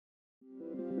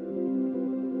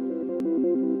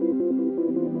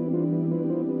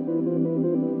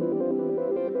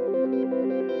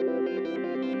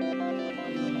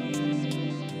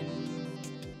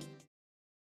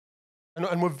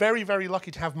and we're very, very lucky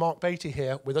to have Mark Batey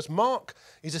here with us. Mark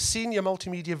is a senior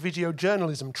multimedia video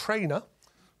journalism trainer,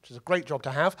 which is a great job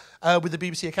to have, with the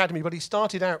BBC Academy, but he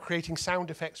started out creating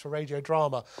sound effects for radio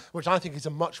drama, which I think is a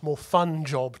much more fun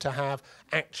job to have,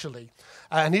 actually.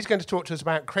 And he's going to talk to us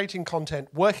about creating content,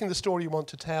 working the story you want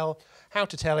to tell, how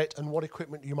to tell it, and what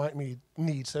equipment you might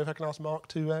need. So if I can ask Mark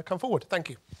to come forward. Thank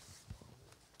you.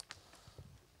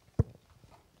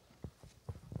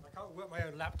 I can't work my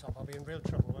own laptop. I'll be in real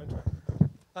trouble, won't I?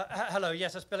 Hello,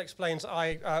 yes, as Bill explains,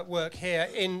 I work here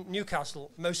in Newcastle,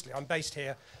 mostly. I'm based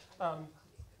here.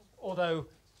 Although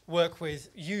work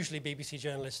with usually BBC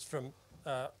journalists from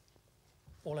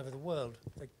all over the world.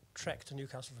 They trek to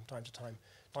Newcastle from time to time,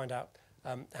 find out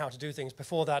how to do things.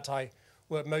 Before that, I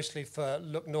worked mostly for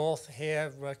Look North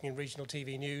here, working in regional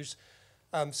TV news.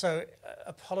 So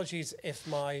apologies if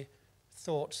my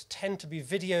thoughts tend to be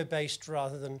video-based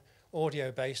rather than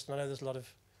audio-based. And I know there's a lot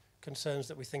of concerns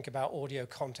that we think about audio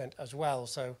content as well.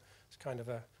 So it's kind of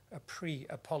a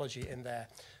pre-apology in there.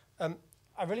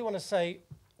 I really want to say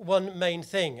one main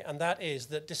thing, and that is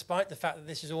that despite the fact that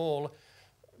this is all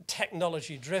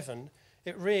technology driven,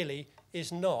 it really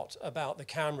is not about the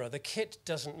camera. The kit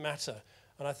doesn't matter.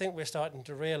 And I think we're starting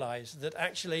to realize that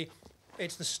actually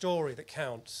it's the story that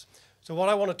counts. So what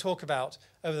I want to talk about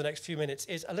over the next few minutes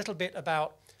is a little bit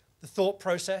about the thought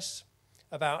process,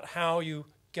 about how you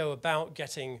go about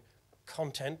getting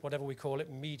content, whatever we call it,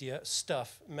 media,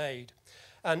 stuff made.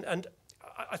 And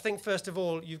I think first of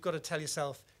all, you've got to tell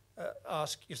yourself,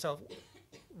 ask yourself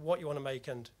what you want to make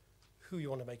and who you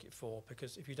want to make it for,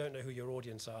 because if you don't know who your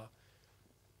audience are,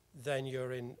 then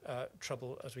you're in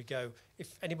trouble as we go.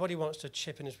 If anybody wants to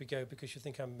chip in as we go because you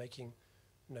think I'm making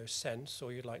no sense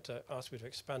or you'd like to ask me to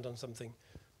expand on something,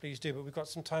 please do. But we've got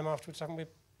some time afterwards, haven't we,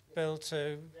 Bill,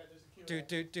 to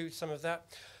do some of that?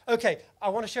 Okay, I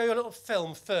want to show you a little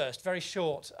film first, very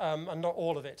short, and not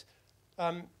all of it.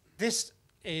 This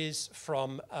is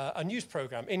from a news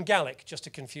programme in Gaelic, just to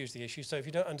confuse the issue. So if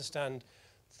you don't understand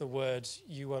the words,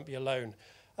 you won't be alone.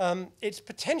 It's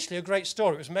potentially a great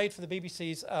story. It was made for the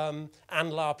BBC's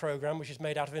Anlar programme, which is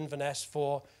made out of Inverness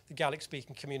for the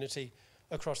Gaelic-speaking community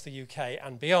across the UK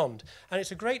and beyond. And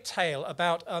it's a great tale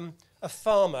about a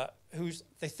farmer who's,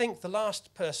 they think, the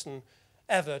last person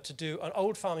ever to do an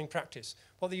old farming practice.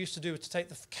 What they used to do was to take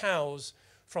the cows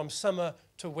from summer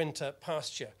to winter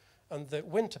pasture. And the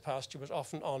winter pasture was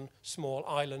often on small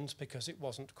islands because it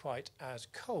wasn't quite as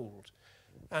cold.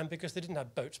 And because they didn't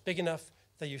have boats big enough,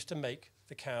 they used to make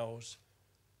the cows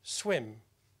swim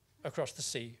across the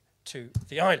sea to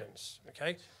the islands.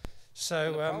 Okay?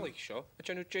 So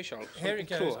here it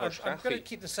goes. I'm going to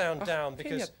keep the sound down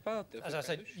because, as I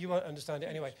said, you won't understand it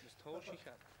anyway. How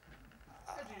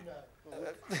do you know?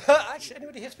 Actually,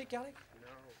 anybody here speak Gaelic?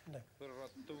 No.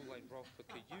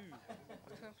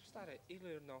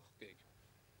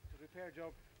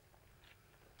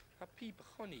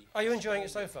 Are you enjoying it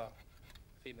so far?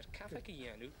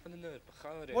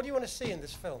 What do you want to see in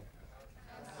this film?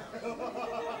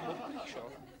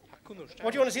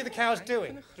 What do you want to see the cows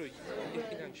doing?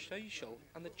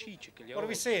 What are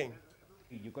we seeing?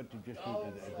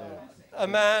 A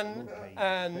man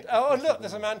and... Oh, look,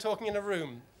 there's a man talking in a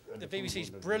room. The BBC's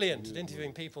brilliant at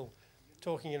interviewing people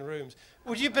talking in rooms.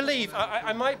 Would you believe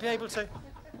I might be able to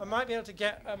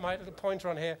get my little pointer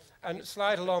on here and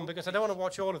slide along, because I don't want to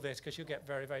watch all of this because you'll get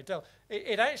very, very dull.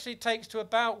 It actually takes to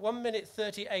about 1 minute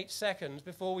 38 seconds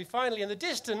before we finally, in the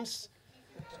distance,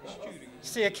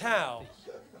 see a cow.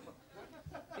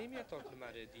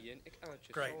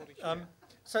 Great.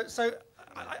 So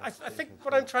I think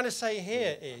what I'm trying to say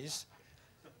here is,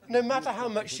 no matter how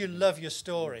much you love your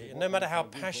story, and no matter how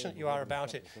passionate you are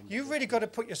about it, you've really got to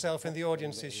put yourself in the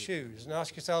audience's shoes and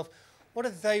ask yourself, what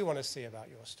do they want to see about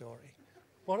your story?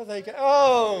 What do they get?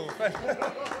 Oh!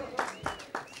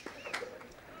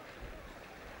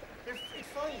 It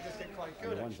finally does get quite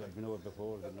good. The ones that know it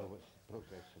before, they know what's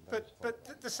process.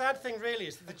 But the sad thing really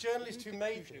is that the journalist who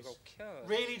made this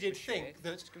really did think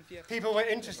that people were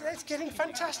interested. It's getting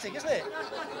fantastic, isn't it?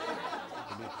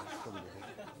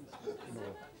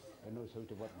 They know how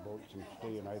to work boats and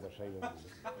stay on either side of them.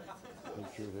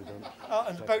 Make sure they don't. Oh,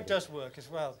 and the boat does work as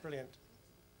well. Brilliant.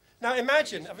 Now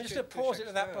imagine, I'm just going to pause it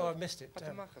at that point. I've missed it.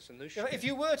 If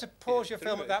you were to pause your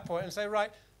film at that point and say,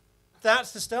 right,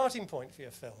 that's the starting point for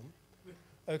your film,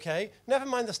 okay, never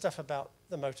mind the stuff about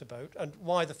the motorboat and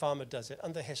why the farmer does it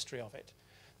and the history of it.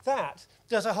 That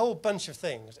does a whole bunch of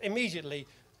things. Immediately,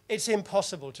 it's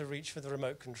impossible to reach for the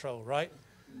remote control, right?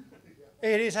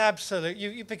 It is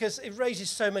absolute, because it raises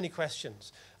so many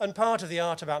questions. And part of the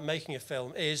art about making a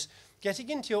film is getting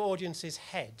into your audience's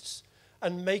heads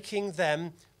and making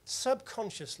them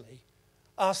subconsciously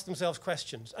ask themselves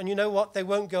questions. And you know what? They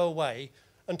won't go away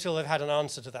until they've had an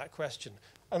answer to that question.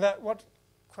 And what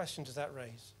question does that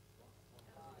raise?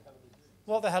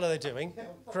 What the hell are they doing?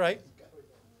 Great.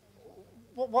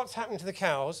 What's happening to the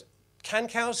cows? Can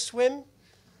cows swim?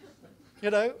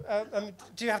 You know,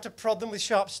 do you have to prod them with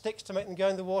sharp sticks to make them go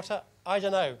in the water? I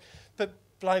don't know. But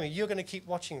blimey, you're going to keep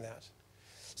watching that.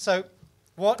 So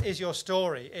what is your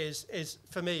story is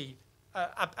for me,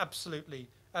 absolutely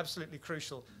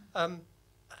crucial. And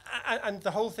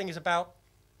the whole thing is about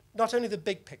not only the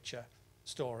big picture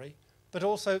story, but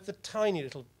also the tiny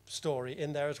little story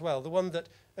in there as well. The one that,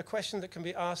 a question that can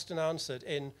be asked and answered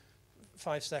in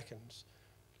 5 seconds,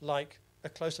 like a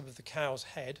close-up of the cow's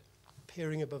head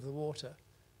peering above the water.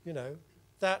 You know,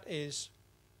 that's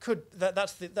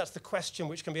the question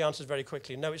which can be answered very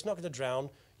quickly. No, it's not going to drown.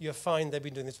 You're fine. They've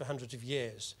been doing this for hundreds of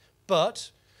years.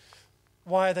 But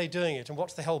why are they doing it, and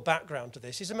what's the whole background to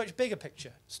this? Is a much bigger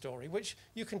picture story, which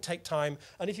you can take time,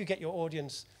 and if you get your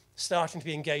audience starting to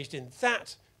be engaged in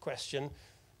that question,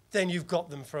 then you've got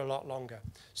them for a lot longer.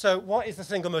 So what is the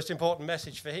single most important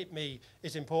message for me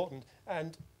is important,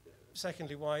 and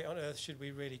secondly, why on earth should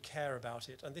we really care about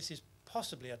it? And this is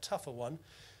possibly a tougher one,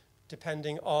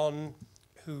 depending on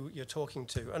who you're talking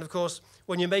to. And of course,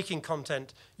 when you're making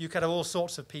content, you can have all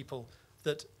sorts of people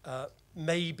that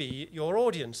may be your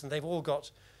audience, and they've all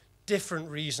got different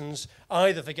reasons,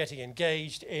 either for getting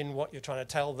engaged in what you're trying to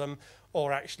tell them,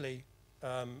 or actually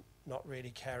not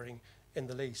really caring in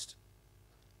the least.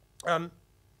 Movie-making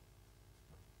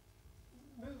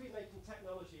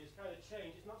technology has kind of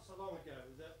changed. It's not so long ago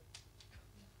that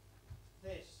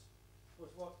this was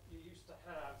what you used to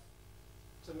have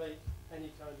to make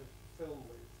any kind of film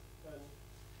with. And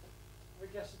we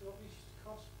guess what it used to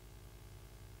cost?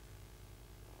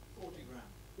 40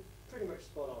 grand. Pretty much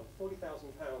spot on.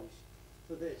 £40,000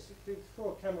 for this.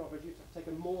 For a camera operator, you'd have to take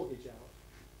a mortgage out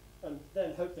and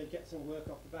then hope they'd get some work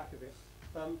off the back of it.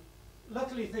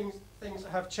 Luckily, things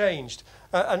have changed,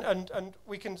 and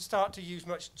we can start to use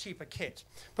much cheaper kit.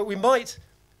 But we might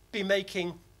be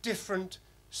making different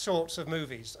sorts of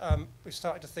movies. We've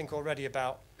started to think already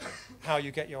about how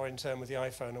you get your intern with the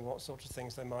iPhone and what sorts of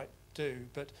things they might do.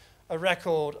 But a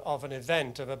record of an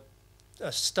event, of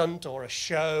a stunt or a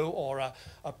show or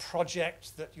a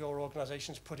project that your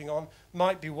organization's putting on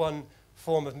might be one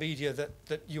form of media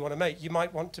that you want to make. You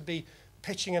might want to be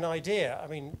pitching an idea. I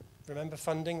mean, remember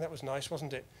funding? That was nice,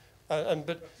 wasn't it?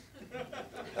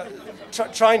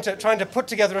 Trying to put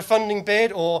together a funding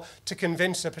bid, or to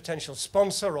convince a potential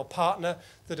sponsor or partner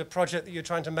that a project that you're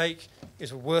trying to make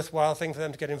is a worthwhile thing for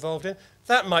them to get involved in.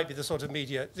 That might be the sort of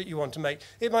media that you want to make.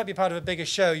 It might be part of a bigger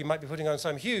show. You might be putting on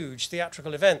some huge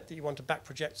theatrical event that you want to back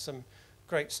project some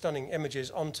great, stunning images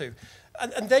onto.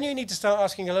 And then you need to start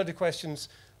asking a load of questions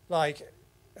like,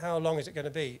 how long is it going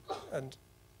to be? And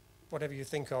whatever you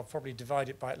think of, probably divide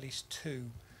it by at least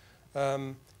 2.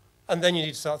 And then you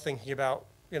need to start thinking about,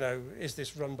 you know, is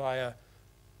this run by a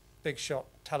big shot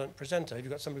talent presenter? Have you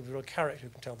got somebody with a real character who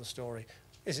can tell the story?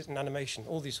 Is it an animation?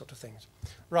 All these sort of things.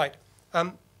 Right.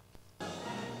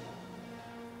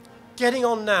 Getting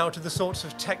on now to the sorts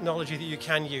of technology that you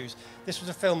can use. This was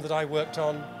a film that I worked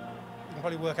on. You can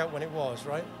probably work out when it was,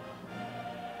 right?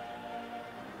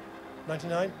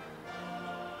 99?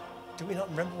 Do we not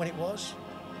remember when it was?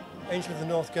 Angel of the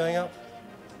North going up?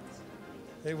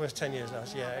 It was 10 years now.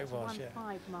 Yeah, it was, yeah.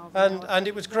 And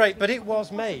it was great, but it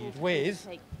was made with these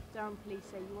sorts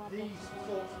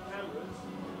of cameras.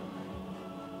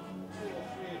 2 or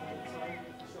 3 of them at a time.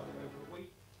 We shot it over a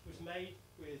week. It was made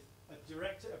with a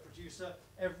director, a producer.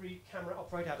 Every camera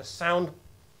operator had a sound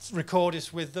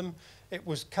recordist with them. It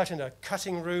was cut in a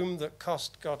cutting room that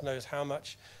cost God knows how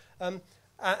much.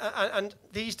 And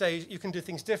these days, you can do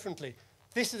things differently.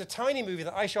 This is a tiny movie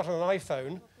that I shot on an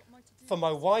iPhone for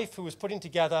my wife, who was putting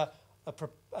together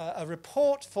a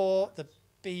report for the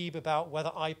Beeb about whether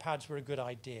iPads were a good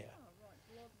idea.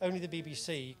 Only the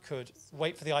BBC could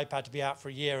wait for the iPad to be out for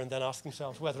a year and then ask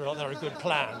themselves whether or not they're a good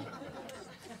plan.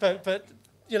 But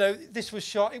you know, this was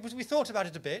shot. We thought about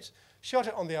it a bit, shot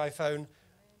it on the iPhone,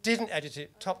 didn't edit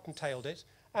it, topped and tailed it,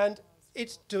 and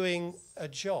it's doing a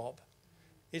job.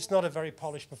 It's not a very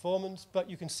polished performance, but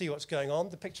you can see what's going on.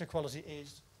 The picture quality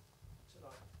is,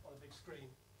 on a big screen,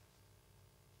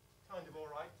 kind of all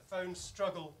right. The phones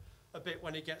struggle a bit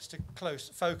when it gets to close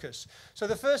focus. So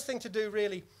the first thing to do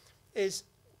really is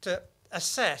to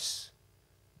assess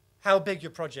how big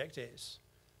your project is,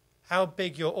 how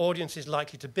big your audience is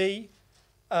likely to be,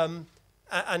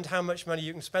 and how much money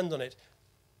you can spend on it.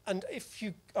 And if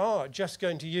you are just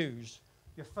going to use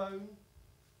your phone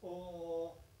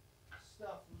or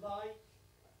stuff like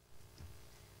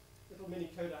little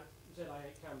mini Kodak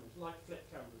ZI8 cameras, like flip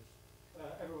cameras,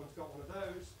 everyone's got one of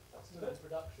those. That's still in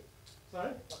production.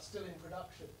 Sorry? That's still in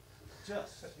production.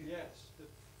 Just, yes. The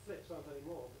flips aren't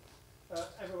anymore.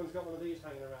 Everyone's got one of these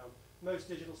hanging around. Most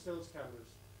digital stills cameras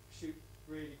shoot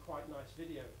really quite nice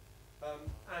video.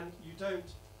 And you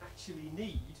don't actually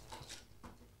need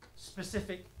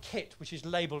specific kit which is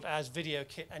labelled as video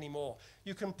kit anymore.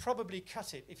 You can probably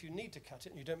cut it, if you need to cut it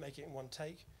and you don't make it in one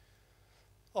take,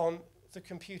 on the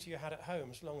computer you had at home,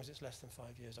 as long as it's less than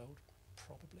 5 years old,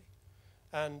 probably.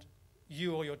 And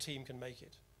you or your team can make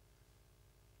it,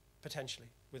 potentially,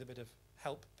 with a bit of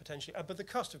help, potentially. But the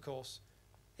cost, of course,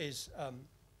 is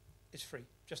free,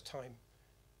 just time.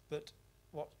 But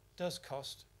what does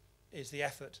cost is the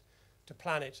effort to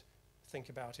plan it, think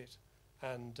about it,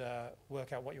 and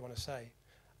work out what you want to say.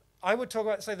 I would talk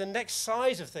about, say, the next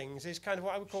size of things is kind of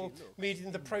what I would call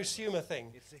medium, the prosumer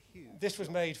thing. This was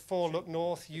made for Look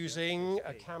North using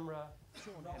a camera.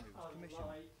 Sean Henry was commissioned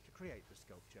to create the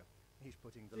sculpture. He's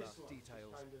putting the last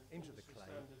details into the clay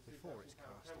before it's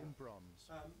cast in bronze.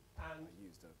 And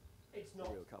it's not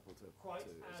quite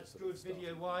as good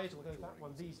video-wise, although that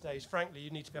one these days, frankly,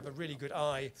 you need to have a really good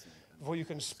eye before you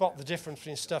can spot the difference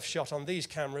between stuff shot on these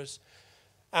cameras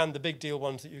and the big deal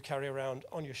ones that you carry around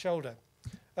on your shoulder.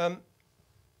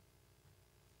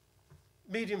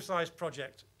 Medium-sized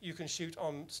project, you can shoot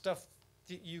on stuff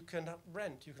that you can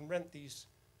rent. You can rent these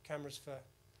cameras for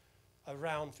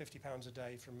around £50 a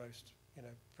day from most,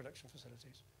 production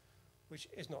facilities, which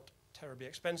is not terribly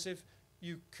expensive.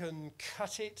 You can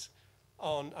cut it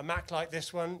on a Mac like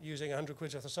this one using 100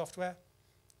 quid worth of software.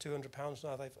 £200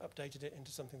 now, they've updated it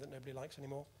into something that nobody likes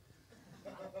anymore.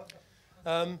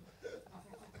 And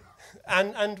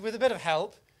with a bit of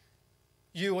help,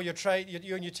 you or you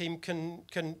and your team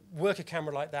can work a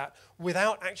camera like that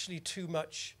without actually too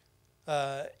much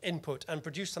input and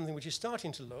produce something which is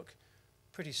starting to look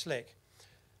pretty slick.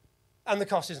 And the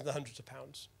cost isn't the hundreds of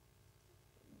pounds.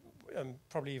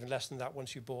 Probably even less than that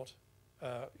once you bought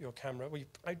your camera. Well,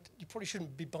 you probably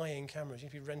shouldn't be buying cameras. You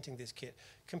should be renting this kit.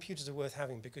 Computers are worth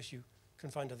having because you can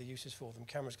find other uses for them.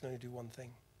 Cameras can only do one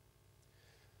thing.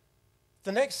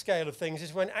 The next scale of things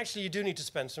is when actually you do need to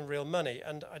spend some real money.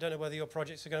 And I don't know whether your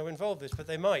projects are going to involve this, but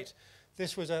they might.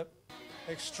 This was an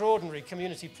extraordinary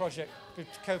community project,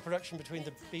 co-production between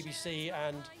the BBC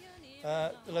and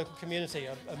the local community,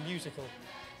 a musical.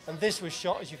 And this was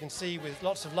shot, as you can see, with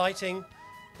lots of lighting,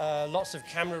 lots of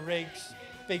camera rigs,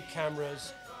 big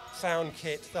cameras, sound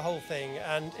kit, the whole thing,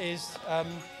 and is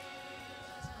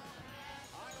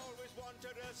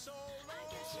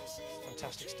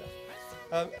fantastic stuff.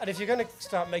 And if you're going to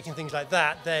start making things like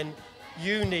that, then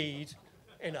you need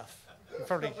enough.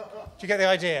 Do you get the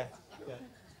idea? Yeah.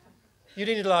 You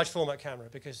need a large format camera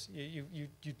because you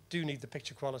do need the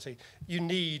picture quality. You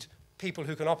need people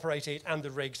who can operate it and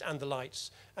the rigs and the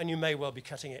lights, and you may well be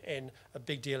cutting it in a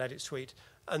big deal edit suite.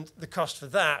 And the cost for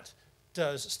that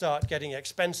does start getting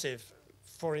expensive.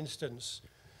 For instance,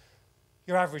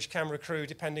 your average camera crew,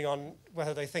 depending on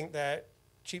whether they think they're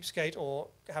cheapskate or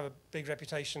have a big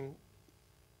reputation,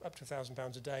 up to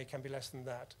 £1,000 a day, can be less than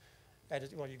that.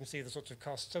 Well, you can see the sorts of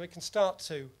costs. So it can start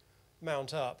to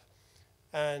mount up.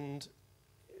 And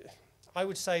I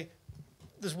would say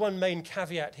there's one main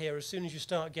caveat here. As soon as you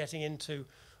start getting into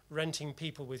renting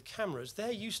people with cameras,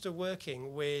 they're used to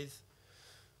working with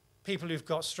people who've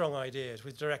got strong ideas,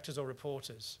 with directors or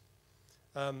reporters.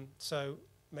 So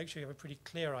make sure you have a pretty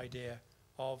clear idea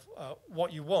of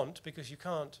what you want, because you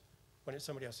can't, when it's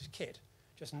somebody else's kit,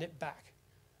 just nip back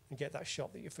and get that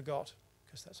shot that you forgot,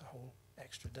 because that's a whole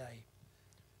extra day.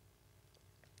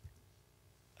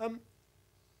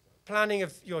 Planning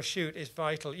of your shoot is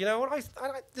vital. You know,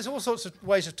 there's all sorts of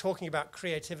ways of talking about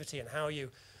creativity and how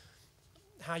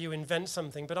you invent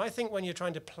something, but I think when you're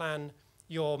trying to plan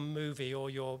your movie or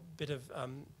your bit of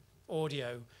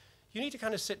audio, you need to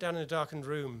kind of sit down in a darkened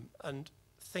room and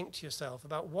think to yourself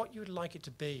about what you'd like it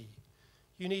to be.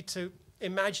 You need to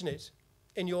imagine it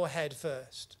in your head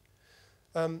first.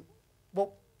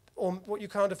 What you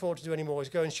can't afford to do anymore is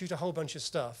go and shoot a whole bunch of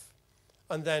stuff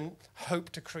and then hope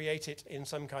to create it in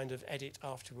some kind of edit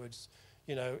afterwards.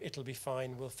 You know, it'll be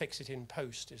fine, we'll fix it in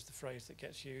post is the phrase that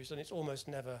gets used, and it's almost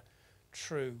never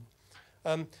true.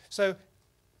 So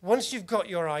once you've got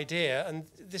your idea, and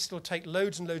this will take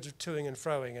loads and loads of toing and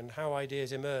froing, and how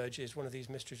ideas emerge is one of these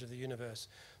mysteries of the universe.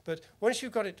 But once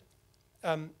you've got it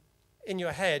in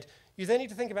your head, you then need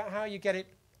to think about how you get it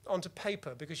onto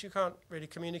paper, because you can't really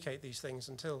communicate these things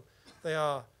until they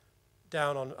are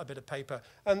down on a bit of paper.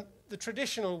 And the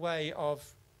traditional way of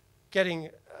getting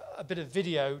a bit of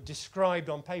video described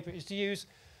on paper is to use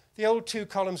the old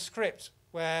two-column script,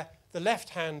 where the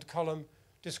left-hand column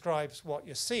describes what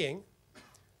you're seeing,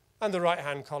 And the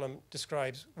right-hand column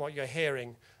describes what you're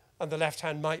hearing. And the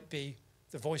left-hand might be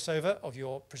the voiceover of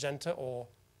your presenter or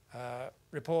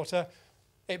reporter.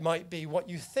 It might be what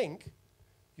you think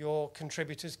your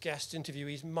contributors, guests,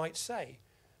 interviewees might say.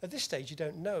 At this stage, you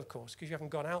don't know, of course, because you haven't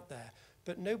gone out there.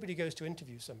 But nobody goes to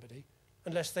interview somebody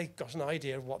unless they've got an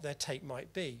idea of what their take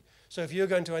might be. So if you're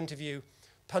going to interview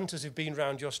punters who've been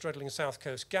around your struggling South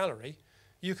Coast gallery,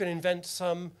 you can invent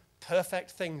some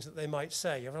perfect things that they might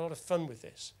say. You have a lot of fun with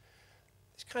this.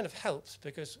 This kind of helps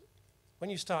because when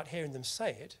you start hearing them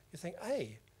say it, you think,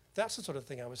 hey, that's the sort of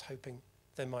thing I was hoping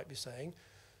they might be saying.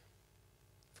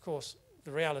 Of course,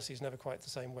 the reality is never quite the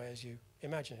same way as you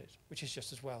imagine it, which is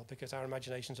just as well, because our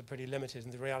imaginations are pretty limited,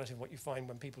 and the reality of what you find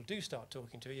when people do start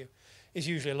talking to you is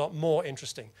usually a lot more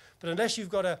interesting. But unless you've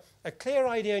got a clear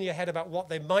idea in your head about what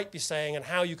they might be saying and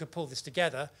how you could pull this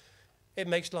together, it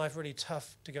makes life really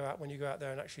tough to go out when you go out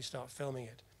there and actually start filming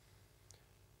it.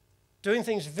 Doing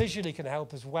things visually can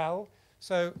help as well.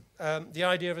 So the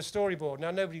idea of a storyboard. Now,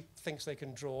 nobody thinks they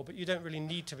can draw, but you don't really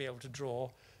need to be able to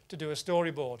draw to do a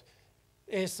storyboard.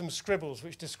 Here's some scribbles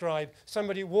which describe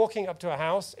somebody walking up to a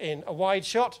house in a wide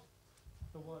shot.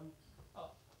 The one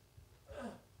up.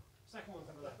 Second one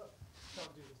from the left.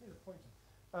 Can't do this. Need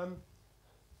a pointer.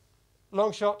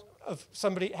 Long shot of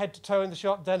somebody head to toe in the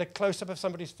shot, then a close-up of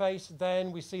somebody's face,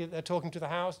 then we see that they're talking to the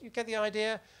house. You get the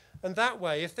idea? And that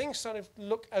way, if things sort of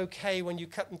look okay when you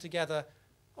cut them together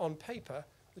on paper,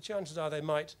 the chances are they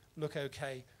might look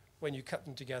okay when you cut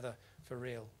them together for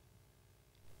real.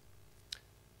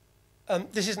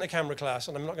 This isn't a camera class,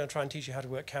 and I'm not going to try and teach you how to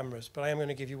work cameras, but I am going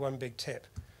to give you one big tip.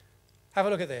 Have a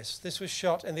look at this. This was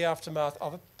shot in the aftermath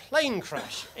of a plane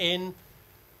crash in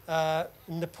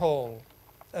Nepal.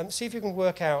 See if you can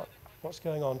work out what's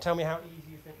going on. Tell me how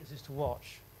easy you think this is to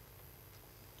watch.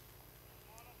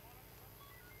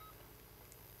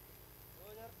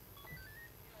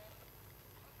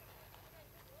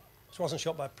 This wasn't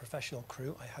shot by a professional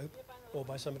crew, I hope, or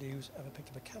by somebody who's ever picked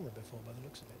up a camera before, by the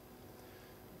looks of it.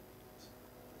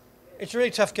 It's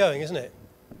really tough going, isn't it?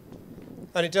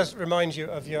 And it does remind you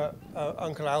of your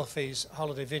Uncle Alfie's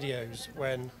holiday videos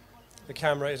when the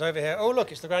camera is over here. Oh,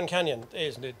 look, it's the Grand Canyon. It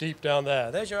is, isn't it? Deep down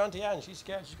there. There's your Auntie Anne. She's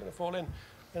scared she's going to fall in.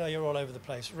 You know, you're all over the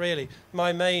place. Really,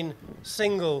 my main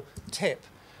single tip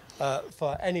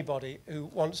for anybody who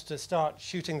wants to start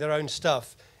shooting their own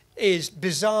stuff is,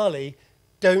 bizarrely,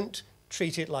 don't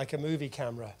treat it like a movie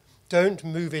camera. Don't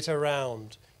move it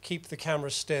around. Keep the camera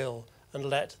still and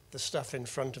let the stuff in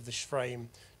front of the frame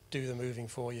do the moving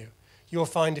for you. You'll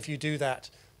find if you do that,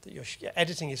 that your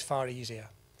editing is far easier.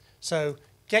 So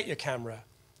get your camera.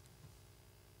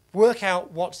 Work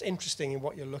out what's interesting in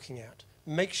what you're looking at.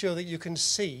 Make sure that you can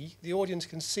see, the audience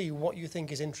can see what you think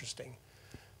is interesting.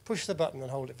 Push the button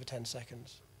and hold it for 10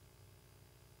 seconds.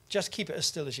 Just keep it as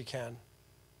still as you can.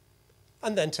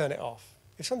 And then turn it off.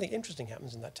 If something interesting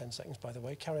happens in that 10 seconds, by the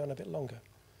way, carry on a bit longer,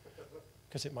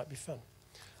 because it might be fun.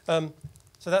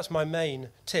 So that's my main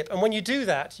tip. And when you do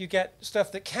that, you get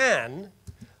stuff that can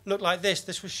look like this.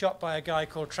 This was shot by a guy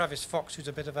called Travis Fox, who's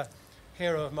a bit of a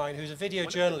hero of mine, who's a video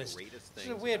journalist. This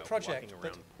is a weird project,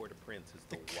 but Port-au-Prince is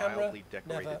the the camera wildly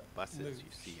decorated never buses moves. you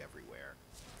see everywhere.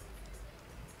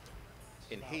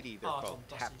 In Haiti, they're art called on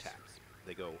buses. tap-taps.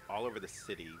 They go all over the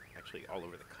city, actually all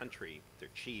over the country. They're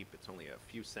cheap. It's only a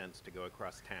few cents to go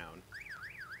across town.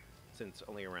 Since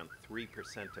only around 3%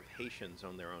 of Haitians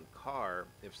own their own car,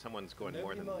 if someone's going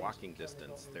more than walking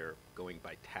distance, they're going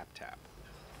by tap-tap.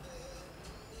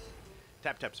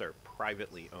 Tap-taps are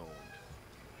privately owned.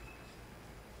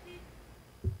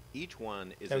 Each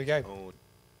one is There we its go. own.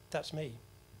 That's me.